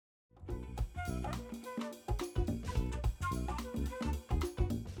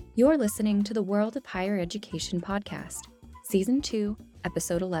You're listening to the World of Higher Education podcast, Season 2,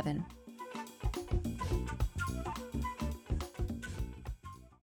 Episode 11.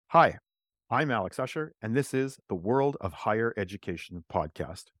 Hi, I'm Alex Usher, and this is the World of Higher Education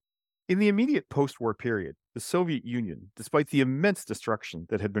podcast. In the immediate post-war period, the Soviet Union, despite the immense destruction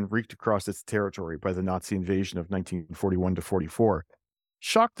that had been wreaked across its territory by the Nazi invasion of 1941 to 44,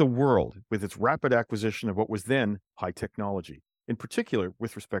 shocked the world with its rapid acquisition of what was then high technology, in particular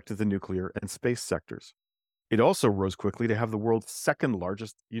with respect to the nuclear and space sectors. It also rose quickly to have the world's second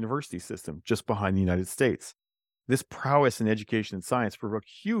largest university system, just behind the United States. This prowess in education and science provoked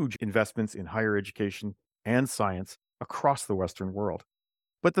huge investments in higher education and science across the Western world.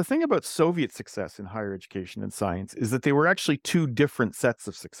 But the thing about Soviet success in higher education and science is that they were actually two different sets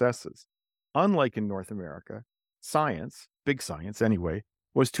of successes. Unlike in North America, science, big science anyway,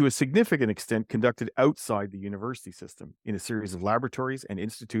 was to a significant extent conducted outside the university system in a series of laboratories and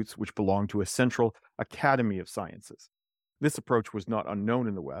institutes which belonged to a central academy of sciences. This approach was not unknown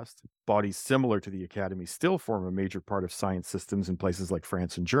in the West. Bodies similar to the academy still form a major part of science systems in places like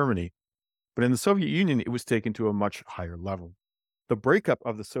France and Germany. But in the Soviet Union, it was taken to a much higher level. The breakup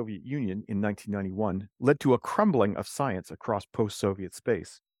of the Soviet Union in 1991 led to a crumbling of science across post-Soviet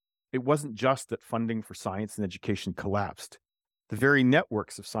space. It wasn't just that funding for science and education collapsed. The very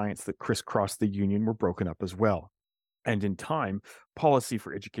networks of science that crisscrossed the Union were broken up as well. And in time, policy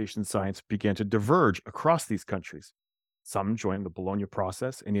for education and science began to diverge across these countries. Some joined the Bologna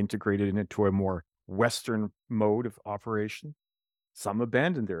process and integrated it into a more Western mode of operation. Some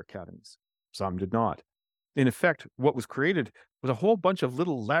abandoned their academies. Some did not. In effect, what was created was a whole bunch of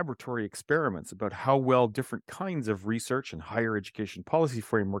little laboratory experiments about how well different kinds of research and higher education policy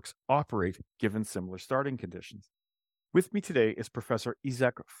frameworks operate given similar starting conditions. With me today is Professor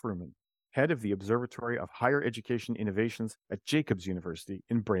Isaac Fruman, head of the Observatory of Higher Education Innovations at Jacobs University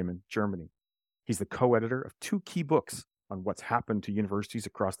in Bremen, Germany. He's the co-editor of two key books on what's happened to universities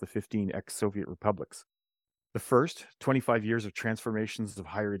across the 15 ex-Soviet republics. The first, 25 Years of Transformations of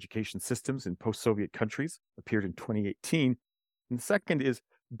Higher Education Systems in Post-Soviet Countries, appeared in 2018. And the second is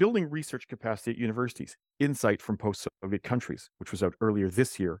Building Research Capacity at Universities, Insight from Post-Soviet Countries, which was out earlier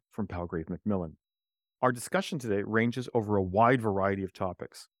this year from Palgrave Macmillan. Our discussion today ranges over a wide variety of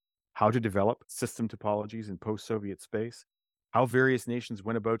topics: how to develop system topologies in post-Soviet space, how various nations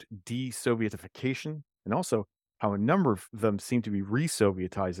went about de-Sovietification, and also how a number of them seem to be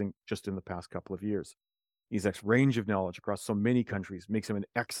re-Sovietizing just in the past couple of years. Isaac's range of knowledge across so many countries makes him an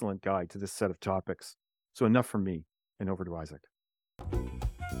excellent guide to this set of topics. So enough from me, and over to Isaac.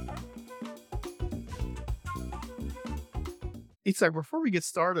 Isaac, before we get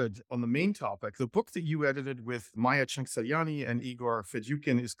started on the main topic, the book that you edited with Maya Chenksariani and Igor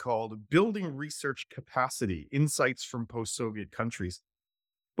Fedyukin is called Building Research Capacity, Insights from Post-Soviet Countries.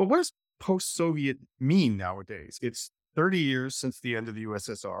 But what does post-Soviet mean nowadays? It's 30 years since the end of the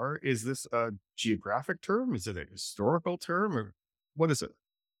USSR. Is this a geographic term? Is it a historical term? Or what is it?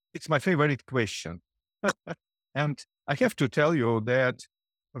 It's my favorite question. And I have to tell you that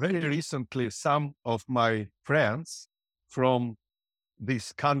very recently, some of my friends from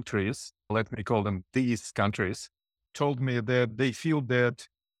these countries, let me call them these countries, told me that they feel that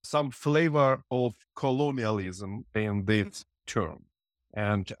some flavor of colonialism in this term.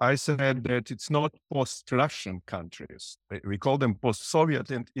 And I said that it's not post-Russian countries. We call them post-Soviet,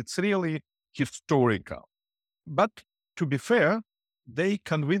 and it's really historical. But to be fair, they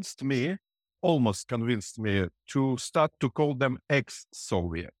almost convinced me to start to call them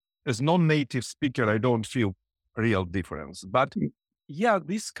ex-Soviet. As non-native speaker, I don't feel real difference. But yeah,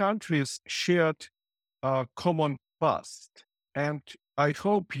 these countries shared a common past. And I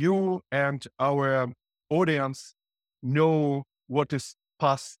hope you and our audience know what is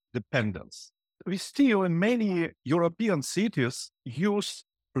past dependence. We still in many European cities use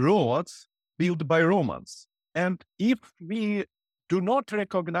roads built by Romans. And if we do not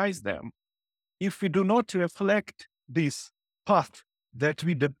recognize them, if we do not reflect this path that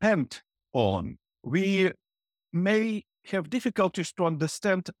we depend on, we may have difficulties to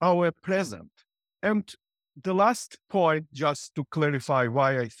understand our present. And the last point, just to clarify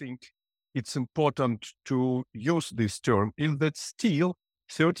why I think it's important to use this term, is that still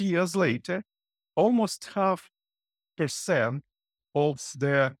 30 years later, almost 0.5% of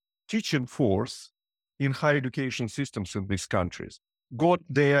the teaching force in higher education systems in these countries got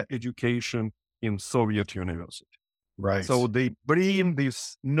their education in Soviet university. Right. So they bring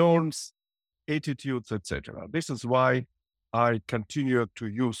these norms, attitudes, etc. This is why I continue to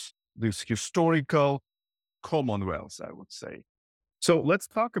use this historical commonwealth, I would say. So let's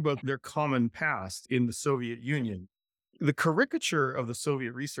talk about their common past in the Soviet Union. The caricature of the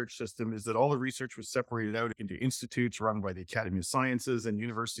Soviet research system is that all the research was separated out into institutes run by the Academy of Sciences, and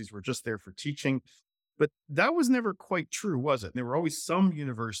universities were just there for teaching. But that was never quite true, was it? There were always some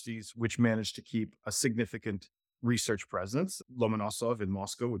universities which managed to keep a significant research presence. Lomonosov in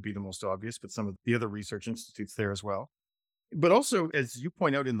Moscow would be the most obvious, but some of the other research institutes there as well. But also, as you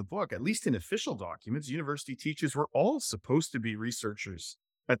point out in the book, at least in official documents, university teachers were all supposed to be researchers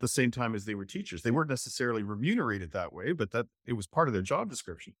at the same time as they were teachers. They weren't necessarily remunerated that way, but that it was part of their job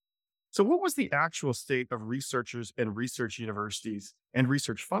description. So what was the actual state of researchers and research universities and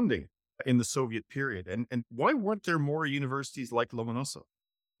research funding in the Soviet period? And why weren't there more universities like Lomonosov?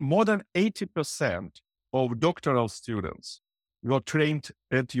 More than 80% of doctoral students were trained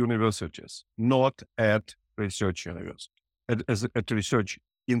at universities, not at research universities, at research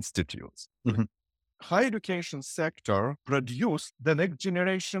institutes. Mhm. Higher education sector produced the next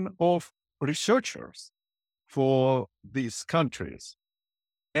generation of researchers for these countries.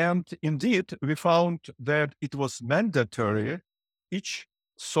 And indeed, we found that it was mandatory. Each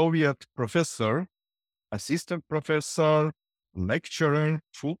Soviet professor, assistant professor, lecturer,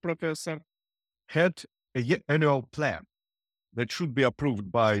 full professor had an annual plan that should be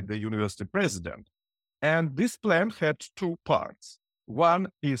approved by the university president. And this plan had two parts. One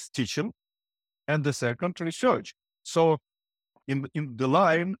is teaching, and the second, research. So in the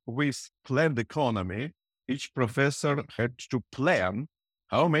line with planned economy, each professor had to plan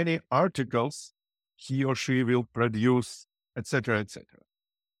how many articles he or she will produce, etc., etc.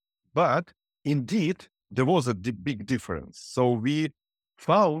 But indeed, there was a big difference. So we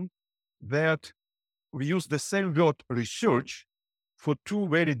found that we use the same word research for two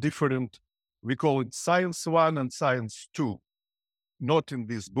very different, we call it science 1 and science 2. Not in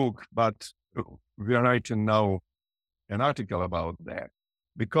this book, but we are writing now an article about that.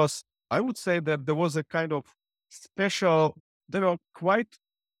 Because I would say that there was a kind of there were quite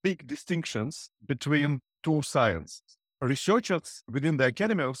big distinctions between two sciences. Researchers within the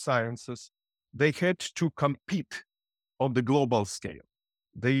Academy of Sciences, they had to compete on the global scale.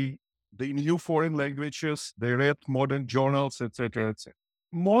 They knew foreign languages, they read modern journals, etc., etc.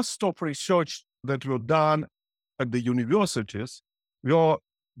 Most of research that were done at the universities were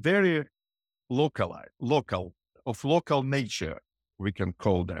very local, of local nature, we can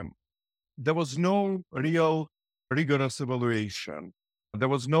call them. There was no real rigorous evaluation. There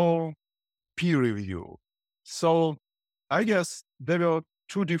was no peer review. So I guess there were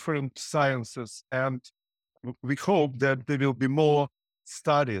two different sciences, and we hope that there will be more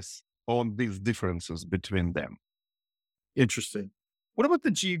studies on these differences between them. Interesting. What about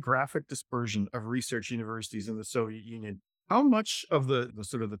the geographic dispersion of research universities in the Soviet Union? How much of the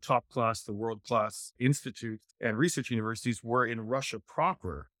sort of the top class, the world class institutes and research universities were in Russia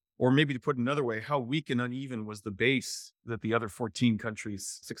proper? Or maybe to put it another way, how weak and uneven was the base that the other 14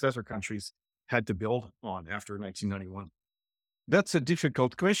 countries, successor countries, had to build on after 1991? That's a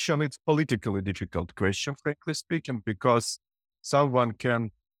difficult question. It's politically difficult question, frankly speaking, because someone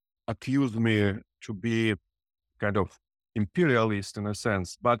can accuse me to be kind of imperialist in a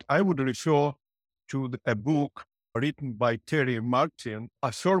sense, but I would refer to a book written by Terry Martin,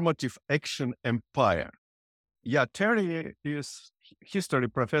 Affirmative Action Empire. Yeah, Terry is history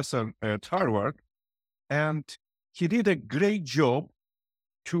professor at Harvard, and he did a great job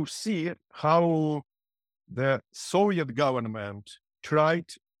to see how the Soviet government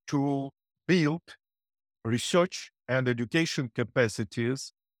tried to build research and education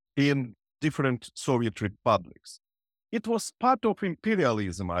capacities in different Soviet republics. It was part of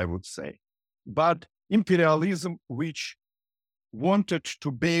imperialism, I would say, but imperialism which wanted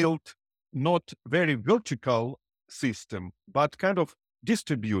to build not very vertical system, but kind of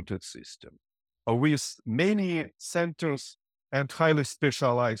distributed system with many centers and highly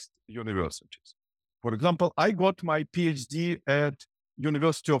specialized universities. For example, I got my PhD at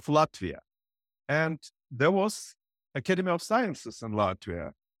University of Latvia, and there was Academy of Sciences in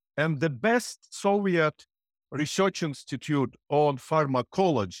Latvia, and the best Soviet research institute on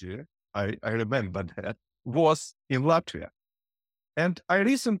pharmacology, I remember that, was in Latvia. And I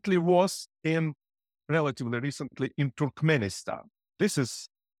relatively recently in Turkmenistan. This is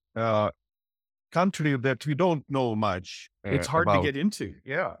a country that we don't know much It's hard about. to get into.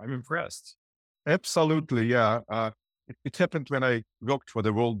 Yeah, I'm impressed. Absolutely, yeah. It happened when I worked for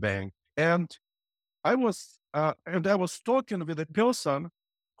the World Bank, and I was talking with a person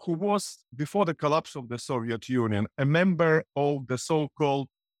who was, before the collapse of the Soviet Union, a member of the so-called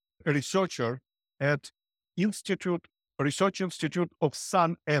researcher at Research Institute of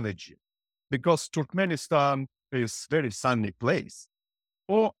Sun Energy, because Turkmenistan is a very sunny place.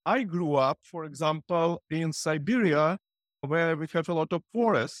 Or I grew up, for example, in Siberia, where we have a lot of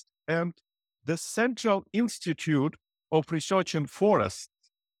forest, and the Central Institute of Research in Forests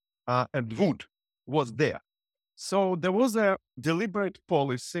and Wood was there. So there was a deliberate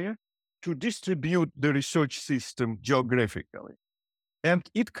policy to distribute the research system geographically. And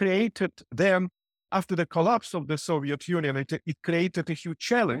it created then, after the collapse of the Soviet Union, it created a huge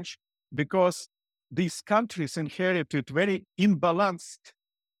challenge because these countries inherited very imbalanced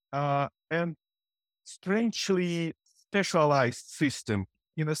and strangely specialized system.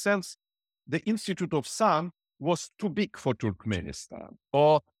 In a sense, the Institute of Sun was too big for Turkmenistan,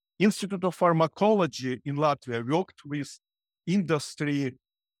 or Institute of Pharmacology in Latvia worked with industry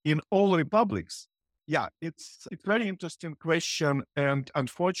in all republics. Yeah, it's a very interesting question, and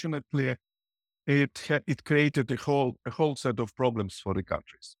unfortunately, it created a whole set of problems for the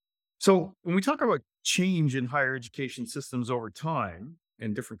countries. So when we talk about change in higher education systems over time,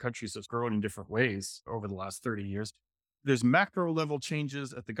 and different countries have grown in different ways over the last 30 years, there's macro level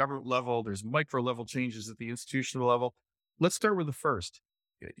changes at the government level, there's micro level changes at the institutional level. Let's start with the first.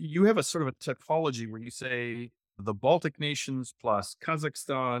 You have a sort of a typology where you say the Baltic nations plus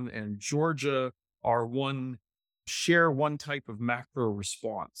Kazakhstan and Georgia are share one type of macro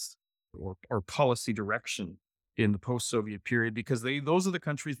response or policy direction in the post-Soviet period, because those are the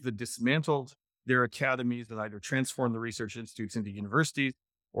countries that dismantled their academies that either transformed the research institutes into universities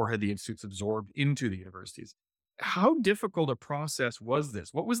or had the institutes absorbed into the universities. How difficult a process was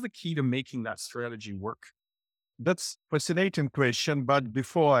this? What was the key to making that strategy work? That's a fascinating question. But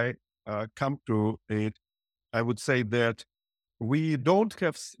before I come to it, I would say that we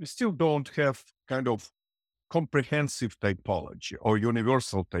still don't have kind of comprehensive typology or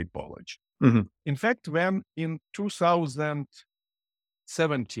universal typology. Mhm. In fact, when in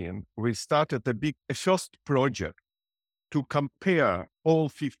 2017, we started a first project to compare all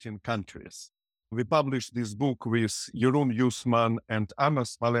 15 countries. We published this book with Jeroen Huisman and Anna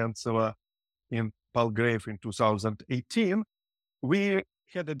Smolentseva in Palgrave in 2018. We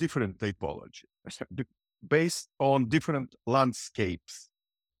had a different typology based on different landscapes.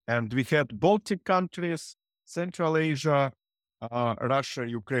 And we had Baltic countries, Central Asia, Russia,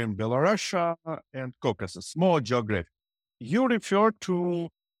 Ukraine, Belarus, and Caucasus, more geographic. You refer to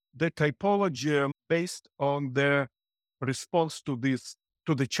the typology based on the response to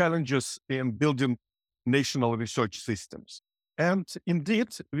the challenges in building national research systems. And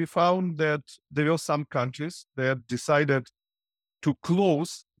indeed, we found that there were some countries that decided to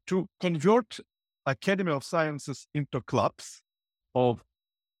convert Academy of Sciences into clubs of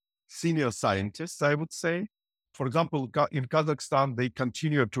senior scientists, I would say. For example, in Kazakhstan, they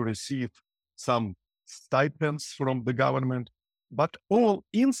continue to receive some stipends from the government, but all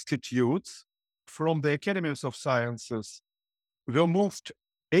institutes from the Academies of Sciences were moved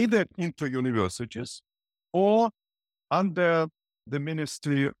either into universities or under the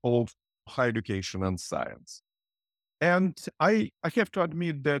Ministry of Higher Education and Science. And I have to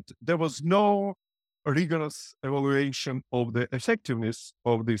admit that there was no rigorous evaluation of the effectiveness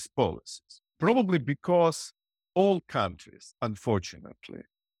of these policies, probably because all countries, unfortunately,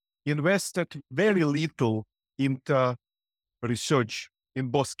 invested very little into research in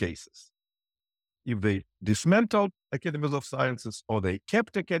both cases. If they dismantled Academies of Sciences or they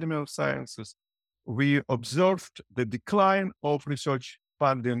kept Academy of Sciences, we observed the decline of research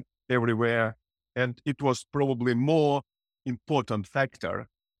funding everywhere, and it was probably more important factor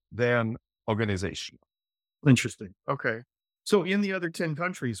than organization. Interesting. Okay. So in the other 10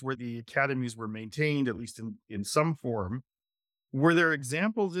 countries where the academies were maintained, at least in some form, were there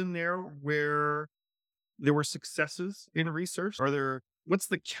examples in there where there were successes in research? What's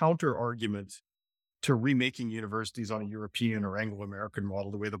the counter argument to remaking universities on a European or Anglo-American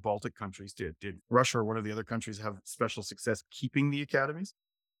model the way the Baltic countries did? Did Russia or one of the other countries have special success keeping the academies?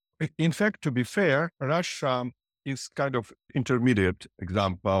 In fact, to be fair, Russia is kind of intermediate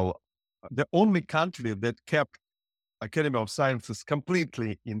example. The only country that kept Academy of Sciences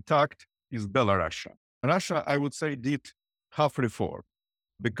completely intact is Belarus. Russia, I would say, did half reform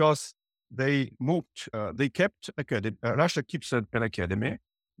because they kept academy. Russia keeps an academy,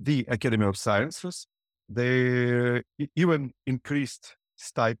 the Academy of Sciences. They even increased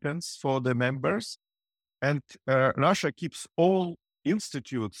stipends for the members, and Russia keeps all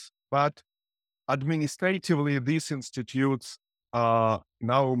institutes, but administratively, these institutes are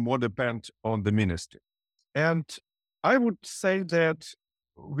now more dependent on the ministry. And I would say that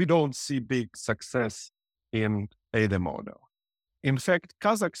we don't see big success in either model. In fact,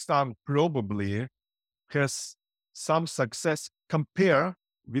 Kazakhstan probably has some success compared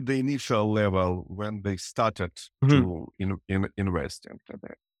with the initial level when they started to invest into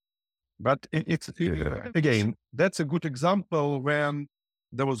that. But again, that's a good example when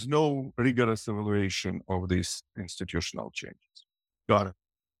there was no rigorous evaluation of these institutional changes. Got it.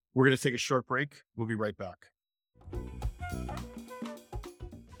 We're going to take a short break. We'll be right back.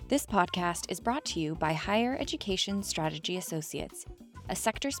 This podcast is brought to you by Higher Education Strategy Associates, a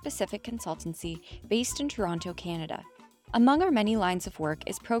sector-specific consultancy based in Toronto, Canada. Among our many lines of work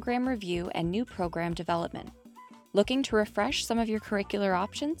is program review and new program development. Looking to refresh some of your curricular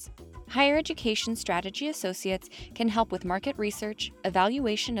options? Higher Education Strategy Associates can help with market research,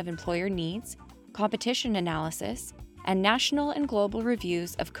 evaluation of employer needs, competition analysis, and national and global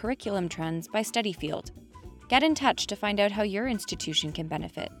reviews of curriculum trends by study field. Get in touch to find out how your institution can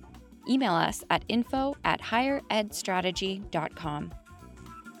benefit. Email us at info@higheredstrategy.com.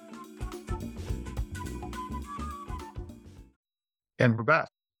 And we're back.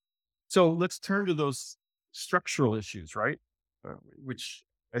 So let's turn to those structural issues, right? Which,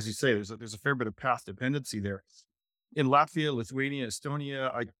 as you say, there's a fair bit of path dependency there. In Latvia, Lithuania,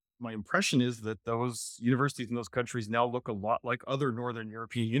 Estonia, my impression is that those universities in those countries now look a lot like other Northern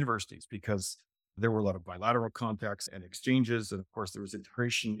European universities because there were a lot of bilateral contacts and exchanges. And of course, there was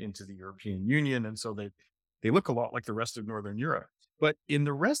integration into the European Union. And so they look a lot like the rest of Northern Europe. But in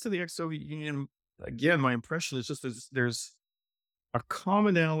the rest of the ex-Soviet Union, again, my impression is just there's a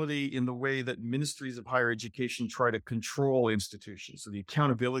commonality in the way that ministries of higher education try to control institutions. So the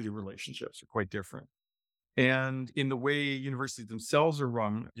accountability relationships are quite different. And in the way universities themselves are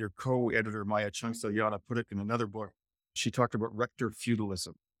run, your co-editor, Maya Changsalyana, put it in another book. She talked about rector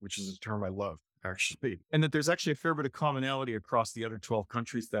feudalism, which is a term I love, actually. And that there's actually a fair bit of commonality across the other 12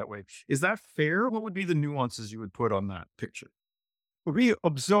 countries that way. Is that fair? What would be the nuances you would put on that picture? We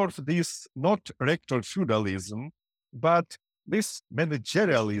observe this not rector feudalism, but this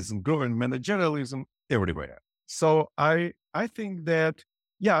managerialism, government managerialism everywhere. So I think that,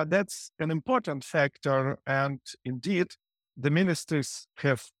 yeah, that's an important factor. And indeed, the ministries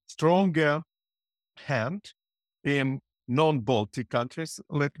have stronger hand in non-Baltic countries,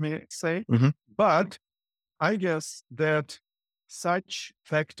 let me say. Mm-hmm. But I guess that such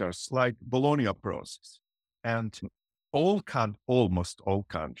factors like Bologna process and almost all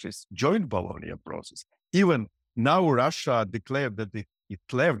countries joined Bologna process. Even now Russia declared that it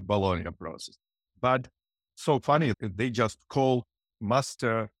left Bologna process. But so funny, they just call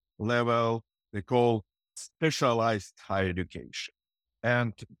master level, they call specialized higher education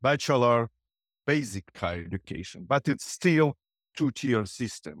and bachelor basic higher education, but it's still two-tier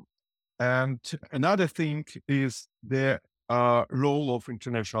system. And another thing is the role of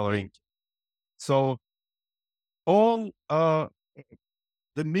international ranking. So all the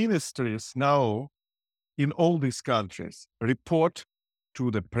ministries now in all these countries report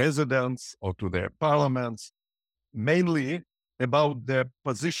to the presidents or to their parliaments, mainly about the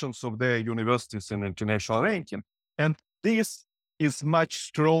positions of their universities in international ranking. And this is much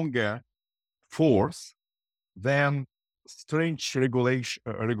stronger force than strange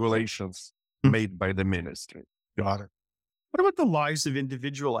regulations made by the ministry. Got it. What about the lives of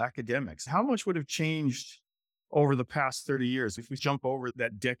individual academics? How much would have changed over the past 30 years if we jump over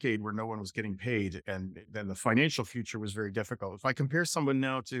that decade where no one was getting paid and then the financial future was very difficult? If I compare someone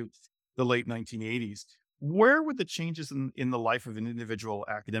now to the late 1980s, where would the changes in the life of an individual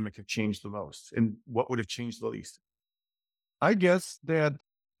academic have changed the most? And what would have changed the least? I guess that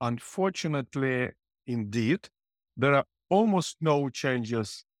unfortunately, indeed, there are almost no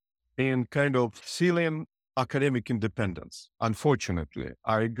changes in kind of ceiling academic independence. Unfortunately,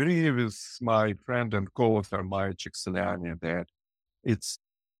 I agree with my friend and co-author Maya Changsalyana that it's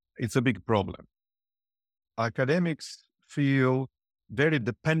a big problem. Academics feel very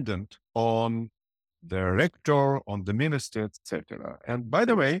dependent on the rector, on the minister, etc. And by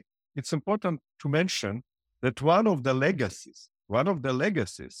the way, it's important to mention that one of the legacies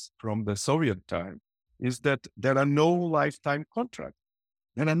from the Soviet time is that there are no lifetime contracts.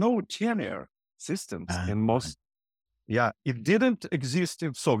 There are no tenure systems in most. Yeah, it didn't exist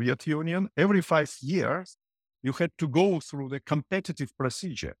in Soviet Union. Every 5 years, you had to go through the competitive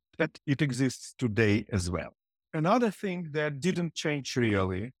procedure that it exists today as well. Another thing that didn't change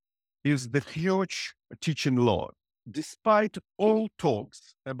really is the huge teaching load. Despite all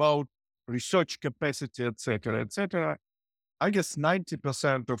talks about research capacity, etc., I guess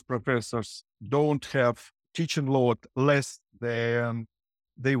 90% of professors don't have teaching load less than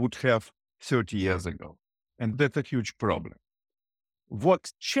they would have 30 years ago. And that's a huge problem.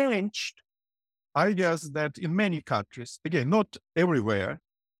 What changed, I guess that in many countries, again, not everywhere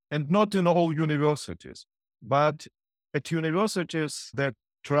and not in all universities, but at universities that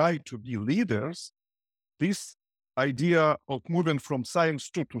try to be leaders, this idea of moving from science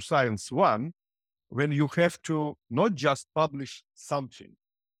 2 to science 1, when you have to not just publish something,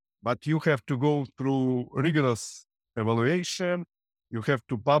 but you have to go through rigorous evaluation. You have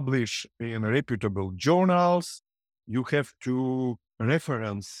to publish in reputable journals. You have to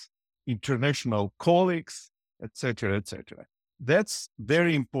reference international colleagues, etc., etc. That's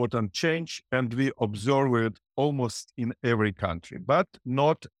very important change, and we observe it almost in every country, but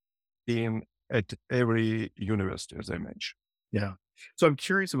not at every university, as I mentioned. Yeah. So I'm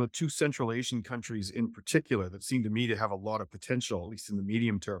curious about two Central Asian countries in particular that seem to me to have a lot of potential, at least in the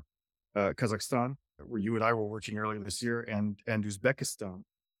medium term. Kazakhstan, where you and I were working earlier this year, and Uzbekistan.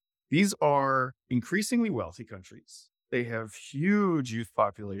 These are increasingly wealthy countries. They have huge youth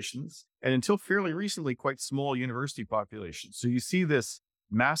populations, and until fairly recently, quite small university populations. So you see this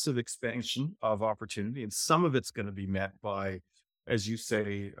massive expansion of opportunity, and some of it's going to be met by, as you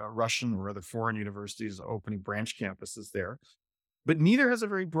say, Russian or other foreign universities opening branch campuses there. But neither has a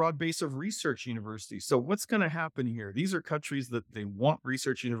very broad base of research universities. So what's going to happen here? These are countries that they want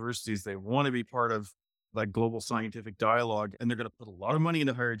research universities. They want to be part of like global scientific dialogue, and they're going to put a lot of money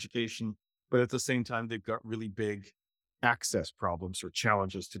into higher education. But at the same time, they've got really big access problems or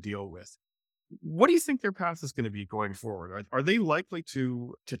challenges to deal with. What do you think their path is going to be going forward? Are they likely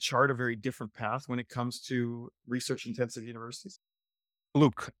to chart a very different path when it comes to research intensive universities?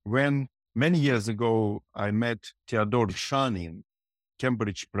 Look, when many years ago I met Theodore Shanin,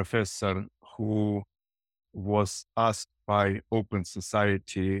 Cambridge professor who was asked by Open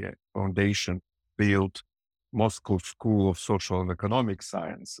Society Foundation to build Moscow School of Social and Economic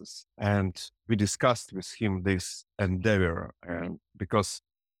Sciences. And we discussed with him this endeavor. And because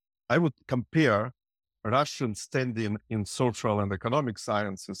I would compare Russian standing in social and economic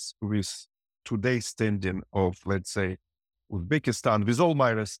sciences with today's standing of, let's say, Uzbekistan, with all my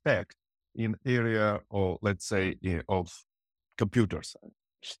respect, in area or let's say of computer science.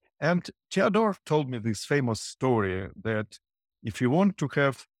 And Theodore told me this famous story that if you want to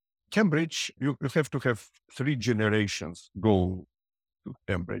have Cambridge, you have to have 3 generations go to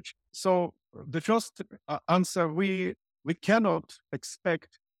Cambridge. So the first answer, we cannot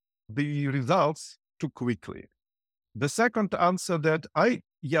expect the results too quickly. The second answer that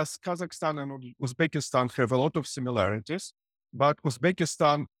yes, Kazakhstan and Uzbekistan have a lot of similarities, but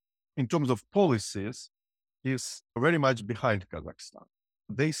Uzbekistan, in terms of policies, is very much behind Kazakhstan.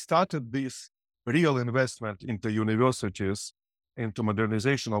 They started this real investment into universities, into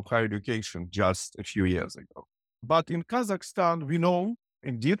modernization of higher education just a few years ago. But in Kazakhstan, we know,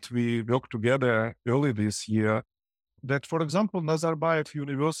 indeed, we worked together early this year, that, for example, Nazarbayev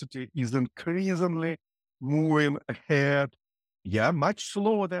University is increasingly moving ahead, much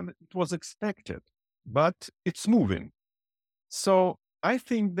slower than it was expected, but it's moving. So I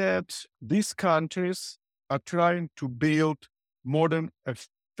think that these countries are trying to build modern,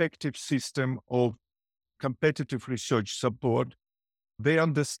 effective system of competitive research support. They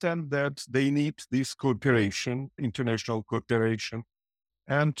understand that they need this cooperation, international cooperation,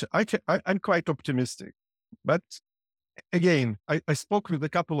 and I'm quite optimistic. But again, I spoke with a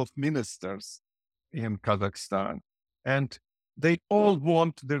couple of ministers in Kazakhstan, and they all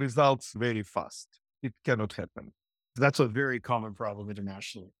want the results very fast. It cannot happen. That's a very common problem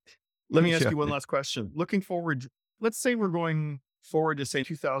internationally. Let me ask you one last question. Looking forward, let's say we're going forward to say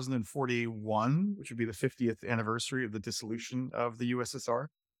 2041, which would be the 50th anniversary of the dissolution of the USSR.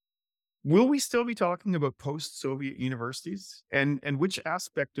 Will we still be talking about post-Soviet universities? And which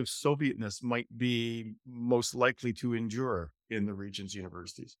aspect of Sovietness might be most likely to endure in the region's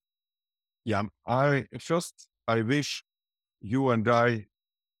universities? Yeah, I wish you and I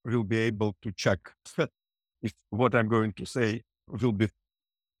will be able to check if what I'm going to say will be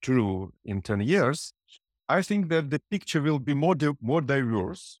true in 10 years. I think that the picture will be more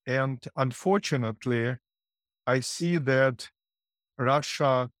diverse. And unfortunately, I see that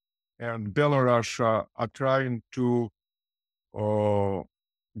Russia and Belarus are trying to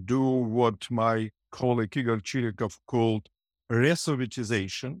do what my colleague Igor Chirikov called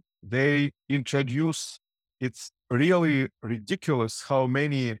re-Sovietization. They introduce, it's really ridiculous how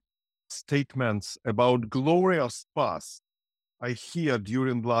many statements about glorious past I hear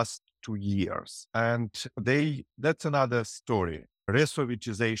during the last 2 years. And that's another story,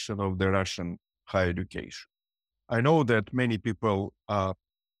 re-Sovietization of the Russian higher education. I know that many people are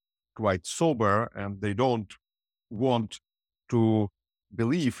quite sober and they don't want to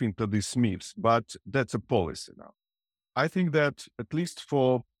believe into these myths, but that's a policy now. I think that at least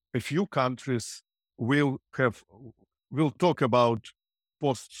for a few countries, we'll talk about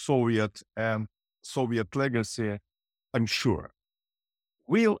post-Soviet and Soviet legacy, I'm sure.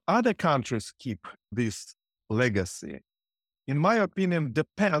 Will other countries keep this legacy, in my opinion,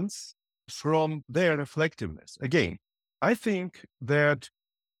 depends from their reflectiveness. Again, I think that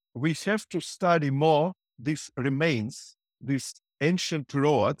we have to study more these remains, these ancient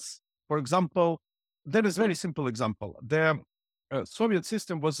roads. For example, there is a very simple example. The Soviet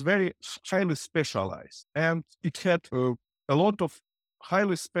system was very highly specialized, and it had a lot of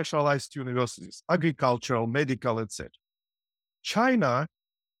highly specialized universities, agricultural, medical, etc. China,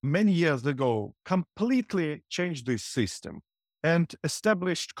 many years ago, completely changed this system and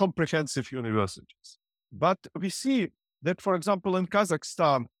established comprehensive universities. But we see that, for example, in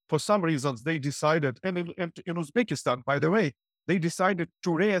Kazakhstan, for some reasons, they decided, and in Uzbekistan, by the way, they decided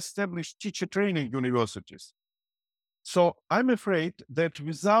to re-establish teacher training universities. So I'm afraid that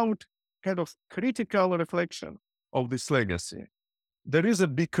without kind of critical reflection of this legacy, there is a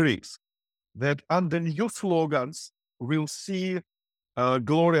big risk that under new slogans, we'll see a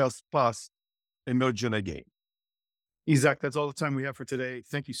glorious past emerging again. Isaac, that's all the time we have for today.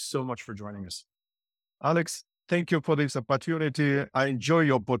 Thank you so much for joining us. Alex, thank you for this opportunity. I enjoy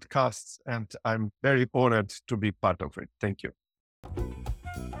your podcasts and I'm very honored to be part of it. Thank you.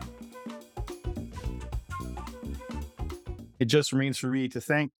 It just remains for me to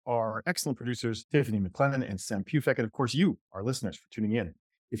thank our excellent producers, Tiffany McLennan and Sam Pufek, and of course you, our listeners, for tuning in.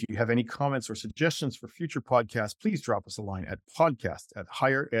 If you have any comments or suggestions for future podcasts, please drop us a line at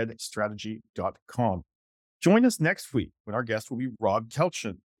podcast@higheredstrategy.com. Join us next week when our guest will be Rob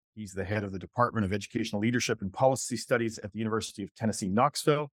Kelchin. He's the head of the Department of Educational Leadership and Policy Studies at the University of Tennessee,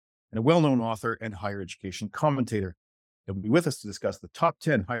 Knoxville, and a well-known author and higher education commentator. He'll be with us to discuss the top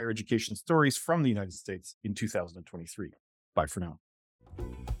 10 higher education stories from the United States in 2023. Bye for now.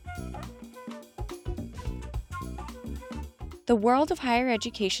 The World of Higher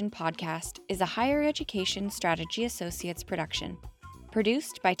Education podcast is a Higher Education Strategy Associates production,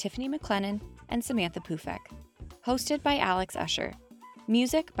 produced by Tiffany McLennan and Samantha Pufek, hosted by Alex Usher,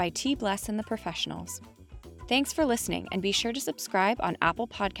 music by T. Bless and the Professionals. Thanks for listening, and be sure to subscribe on Apple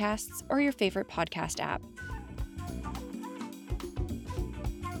Podcasts or your favorite podcast app.